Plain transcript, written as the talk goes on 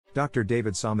Dr.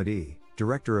 David Samadi,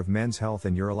 Director of Men's Health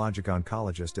and Urologic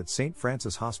Oncologist at St.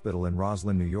 Francis Hospital in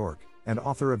Roslyn, New York, and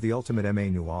author of the Ultimate MA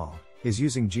Nual, is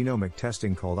using genomic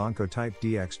testing called Oncotype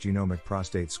DX Genomic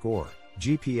Prostate Score,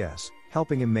 GPS,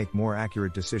 helping him make more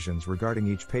accurate decisions regarding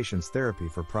each patient's therapy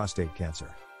for prostate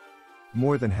cancer.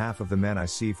 More than half of the men I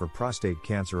see for prostate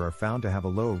cancer are found to have a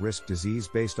low-risk disease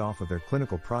based off of their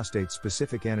clinical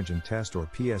prostate-specific antigen test or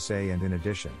PSA, and in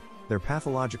addition, their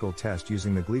pathological test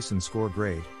using the Gleason score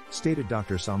grade, stated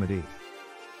Dr. Samadi.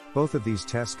 Both of these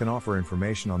tests can offer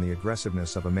information on the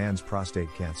aggressiveness of a man's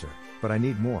prostate cancer, but I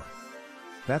need more.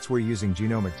 That's where using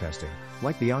genomic testing,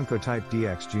 like the Oncotype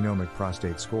DX Genomic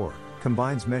Prostate Score,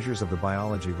 combines measures of the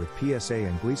biology with PSA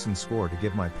and Gleason score to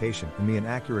give my patient and me an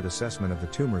accurate assessment of the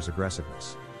tumor's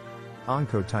aggressiveness.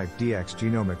 Oncotype DX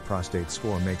Genomic Prostate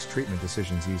Score makes treatment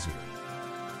decisions easier.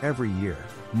 Every year,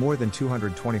 more than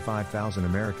 225,000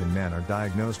 American men are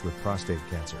diagnosed with prostate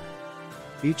cancer.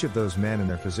 Each of those men and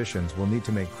their physicians will need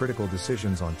to make critical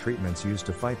decisions on treatments used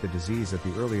to fight the disease at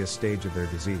the earliest stage of their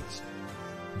disease.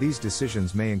 These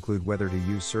decisions may include whether to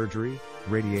use surgery,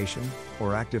 radiation,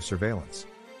 or active surveillance.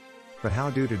 But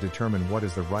how to determine what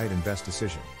is the right and best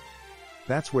decision?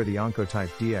 That's where the Oncotype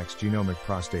DX Genomic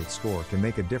Prostate Score can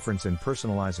make a difference in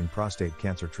personalizing prostate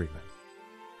cancer treatment.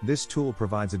 This tool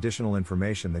provides additional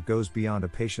information that goes beyond a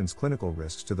patient's clinical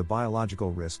risks to the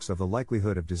biological risks of the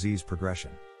likelihood of disease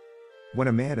progression. When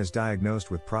a man is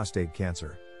diagnosed with prostate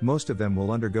cancer, most of them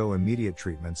will undergo immediate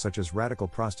treatment such as radical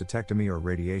prostatectomy or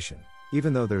radiation,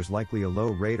 even though there's likely a low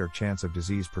rate or chance of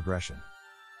disease progression.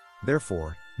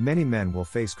 Therefore, many men will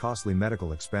face costly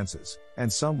medical expenses,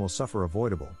 and some will suffer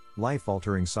avoidable,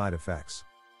 life-altering side effects.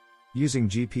 Using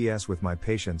GPS with my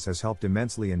patients has helped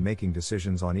immensely in making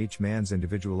decisions on each man's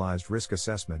individualized risk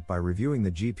assessment by reviewing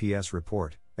the GPS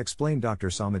report, explained Dr.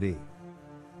 Samadi.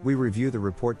 We review the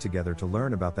report together to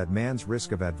learn about that man's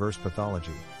risk of adverse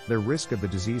pathology, their risk of the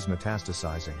disease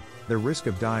metastasizing, their risk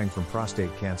of dying from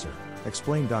prostate cancer,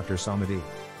 explained Dr. Samadi.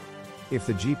 If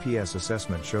the GPS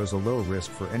assessment shows a low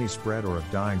risk for any spread or of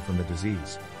dying from the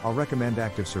disease, I'll recommend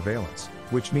active surveillance,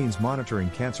 which means monitoring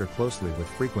cancer closely with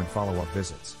frequent follow-up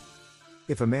visits.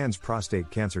 If a man's prostate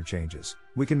cancer changes,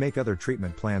 we can make other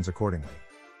treatment plans accordingly.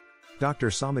 Dr.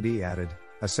 Samadi added,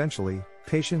 essentially,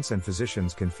 patients and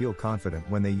physicians can feel confident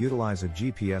when they utilize a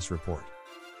GPS report.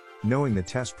 Knowing the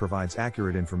test provides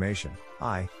accurate information,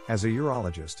 I, as a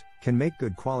urologist, can make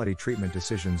good quality treatment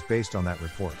decisions based on that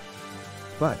report.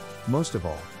 But, most of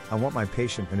all, I want my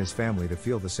patient and his family to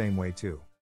feel the same way too.